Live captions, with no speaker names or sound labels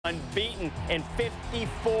Unbeaten in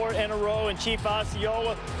 54 in a row, and Chief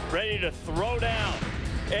Osceola ready to throw down.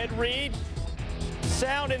 Ed Reed,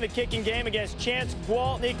 sound in the kicking game against Chance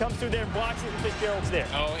Gwaltney, comes through there and blocks it, and Fitzgerald's there.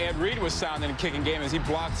 Oh, Ed Reed was sound in the kicking game as he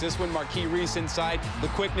blocks this one. Marquis Reese inside, the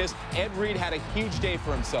quickness. Ed Reed had a huge day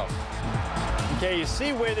for himself. Okay, you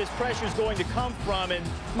see where this pressure is going to come from, and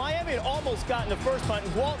Miami had almost gotten the first punt,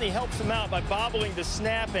 and Gwaltney helps him out by bobbling the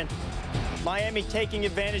snap, and Miami taking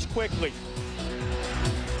advantage quickly.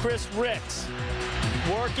 Chris Ricks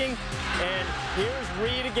working, and here's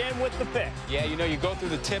Reed again with the pick. Yeah, you know, you go through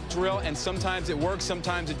the tip drill, and sometimes it works,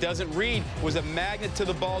 sometimes it doesn't. Reed was a magnet to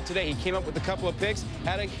the ball today. He came up with a couple of picks,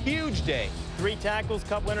 had a huge day. 3 tackles,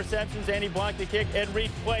 couple interceptions, and he blocked the kick. Ed Reed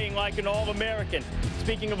playing like an All-American.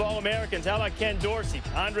 Speaking of All-Americans, how about Ken Dorsey?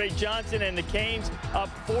 Andre Johnson and the Canes up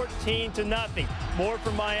 14-0. More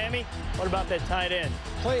from Miami. What about that tight end?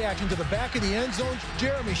 Play action to the back of the end zone.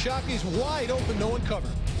 Jeremy Shockey's wide open, no one covered.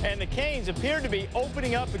 And the Canes appeared to be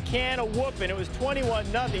opening up a can of whooping. It was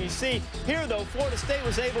 21-0. You see, here, though, Florida State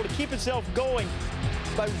was able to keep itself going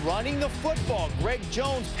by running the football. Greg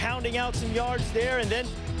Jones pounding out some yards there, and then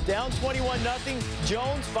down 21-0.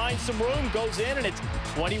 Jones finds some room, goes in, and it's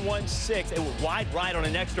 21-6. It was wide right on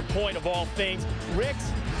an extra point of all things.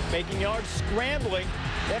 Ricks making yards, scrambling.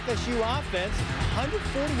 FSU offense,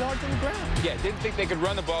 140 yards on the ground. Yeah, didn't think they could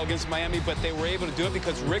run the ball against Miami, but they were able to do it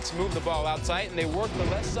because Ricks moved the ball outside, and they worked the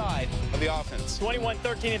left side of the offense.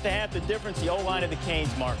 21-13 at the half. The difference, the O-line of the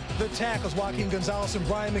Canes, Mark. The tackles, Joaquin Gonzalez and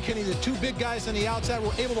Brian McKinney, the 2 big guys on the outside,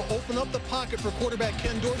 were able to open up the pocket for quarterback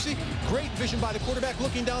Ken Dorsey. Great vision by the quarterback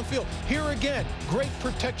looking downfield. Here again, great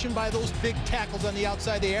protection by those big tackles on the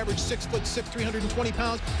outside. They average 6'6", 320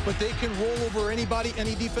 pounds, but they can roll over anybody,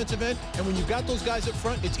 any defensive end. And when you've got those guys up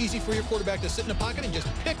front, it's easy for your quarterback to sit in the pocket and just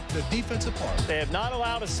pick the defense apart. They have not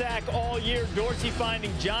allowed a sack all year. Dorsey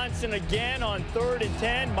finding Johnson again on 3rd and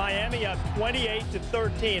 10. Miami up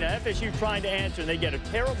 28-13. Now, FSU trying to answer, and they get a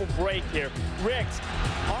terrible break here. Ricks,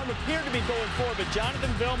 arm appeared to be going forward, but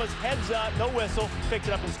Jonathan Vilma's heads up, no whistle, picks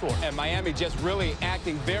it up and scores. And Miami just really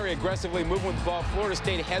acting very aggressively, moving with the ball. Florida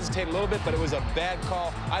State hesitated a little bit, but it was a bad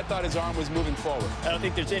call. I thought his arm was moving forward. I don't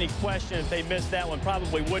think there's any question if they missed that one,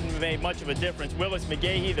 probably wouldn't have made much of a difference. Willis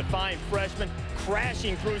McGahee, the fine freshman,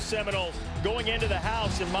 crashing through Seminoles, going into the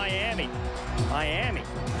house in Miami. Miami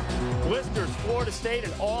blisters Florida State,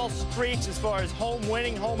 and all streaks as far as home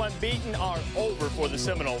winning, home unbeaten are over for the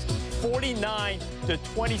Seminoles.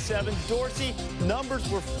 49-27. Dorsey, numbers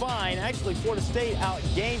were fine. Actually, Florida State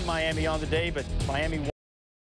outgained Miami on the day, but Miami won.